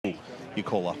you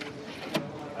call her.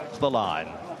 The line.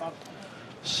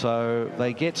 So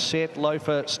they get set.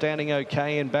 Loafer standing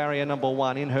okay in barrier number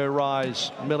 1. In Her Rise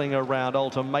milling around.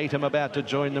 Ultimatum about to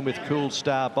join them with Cool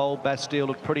Star. Bold Bastille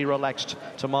looked pretty relaxed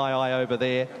to my eye over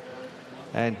there.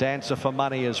 And Dancer for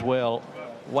Money as well,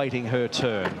 waiting her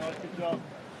turn.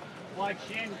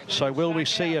 So will we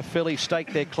see a filly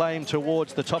stake their claim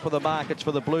towards the top of the markets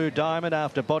for the Blue Diamond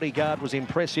after Bodyguard was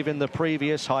impressive in the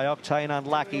previous? High Octane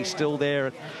unlucky, still there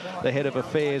at the head of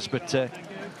affairs, but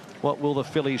what will the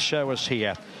fillies show us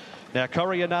here? Now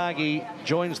Koriyanagi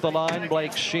joins the line.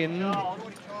 Blake Shin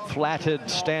flattered,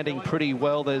 standing pretty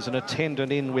well. There's an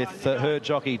attendant in with her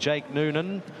jockey Jake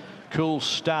Noonan. Cool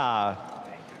Star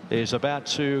is about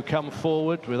to come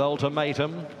forward with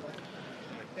Ultimatum.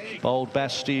 Bold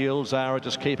Bastille, Zara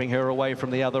just keeping her away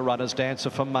from the other runners. Dancer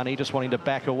for Money just wanting to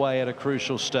back away at a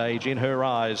crucial stage. In Her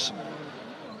Eyes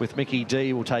with Mickey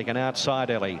D will take an outside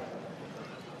Ellie.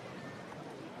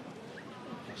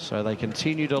 So they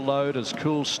continue to load as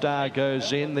Cool Star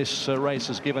goes in. This race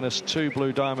has given us 2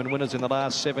 Blue Diamond winners in the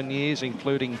last 7 years,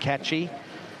 including Catchy.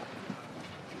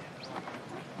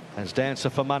 As Dancer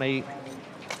for Money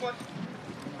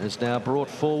is now brought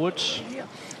forward.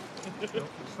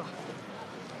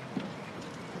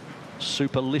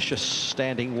 Superlicious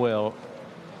standing well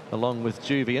along with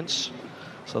Juviance.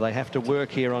 So they have to work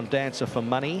here on Dancer for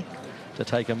Money to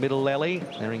take a middle alley.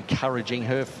 They're encouraging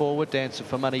her forward. Dancer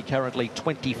for Money currently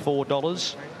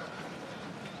 $24.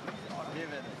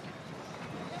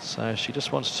 So she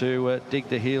just wants to dig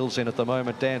the heels in at the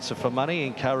moment. Dancer for Money,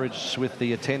 encouraged with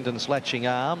the attendants latching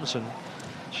arms, and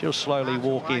she'll slowly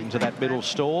walk into that middle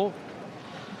stall.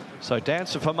 So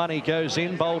Dancer for Money goes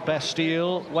in. Bold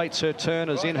Bastille waits her turn,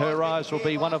 as In Her Eyes will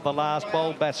be one of the last.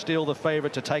 Bold Bastille the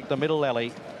favourite to take the middle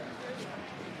alley.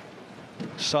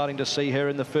 Exciting to see her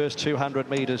in the first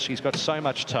 200 metres. She's got so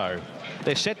much toe.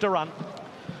 They're set to run.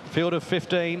 Field of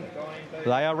 15.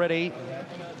 They are ready.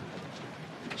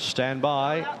 Stand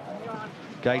by.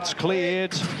 Gates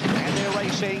cleared. And they're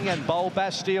racing. And Bold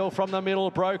Bastille from the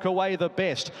middle broke away the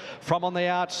best. From on the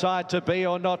outside, To Be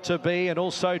or Not To Be. And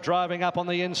also driving up on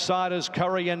the inside is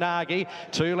Koriyanagi.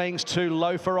 2 lengths to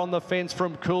Loafer on the fence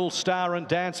from Cool Star and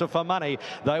Dancer for Money.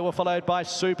 They were followed by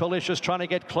Superlicious trying to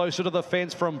get closer to the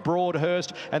fence from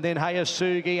Broadhurst. And then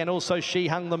Hayasugi, and also She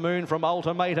Hung the Moon from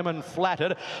Ultimatum and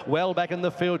Flattered. Well back in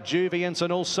the field, Juviance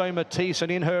and also Matisse,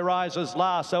 and In Her Eyes is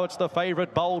last. So it's the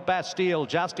favourite Bold Bastille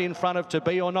just in front of To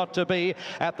Be or Not To Be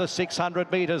at the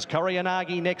 600 metres.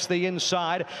 Koriyanagi next the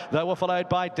inside. They were followed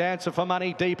by Dancer for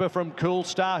Money deeper from Cool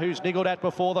Star, who's niggled at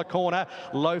before the corner.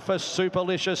 Loafer,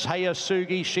 Superlicious,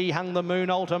 Hayasugi, She Hung the Moon,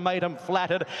 Ultimatum,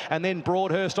 Flattered, and then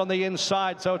Broadhurst on the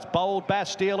inside. So it's Bold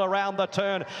Bastille around the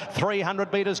turn.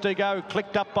 300 metres to go.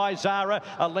 Clicked up by Zara.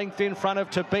 A length in front of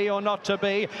To Be or Not To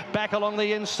Be. Back along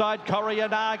the inside,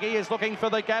 Koriyanagi is looking for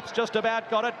the gaps. Just about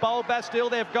got it. Bold Bastille,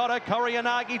 they've got it.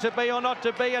 Koriyanagi, To Be or Not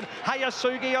To Be, and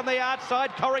Hayasugi on the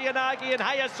outside. Koriyanagi and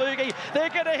Hayasugi, they're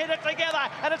going to hit it together,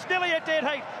 and it's nearly a dead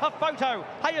heat. A photo,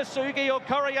 Hayasugi or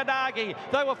Koriyanagi.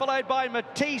 They were followed by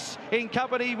Matisse in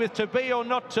company with To Be or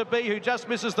Not To Be, who just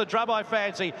misses the drum, I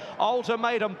fancy.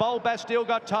 Ultimatum, Bold Bastille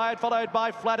got tired, followed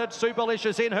by Flattered,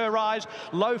 Superlicious, In Her Eyes.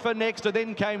 Loafer next, and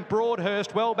then came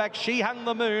Broadhurst. Well back, She Hung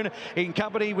the Moon in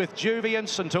company with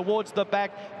Juviance, and towards the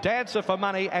back, Dancer for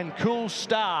Money and Cool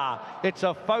Star. It's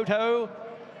a photo.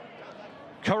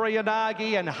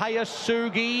 Koriyanagi and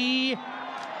Hayasugi,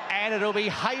 and it'll be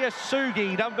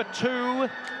Hayasugi, number 2.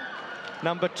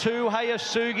 Number 2,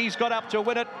 Hayasugi's got up to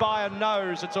win it by a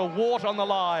nose. It's a wart on the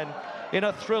line in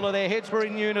a thriller. Their heads were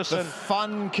in unison. The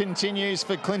fun continues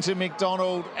for Clinton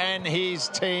McDonald and his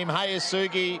team.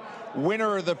 Hayasugi,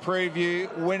 winner of the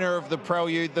preview, winner of the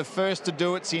Prelude, the first to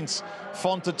do it since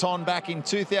Fontaton back in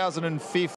 2015.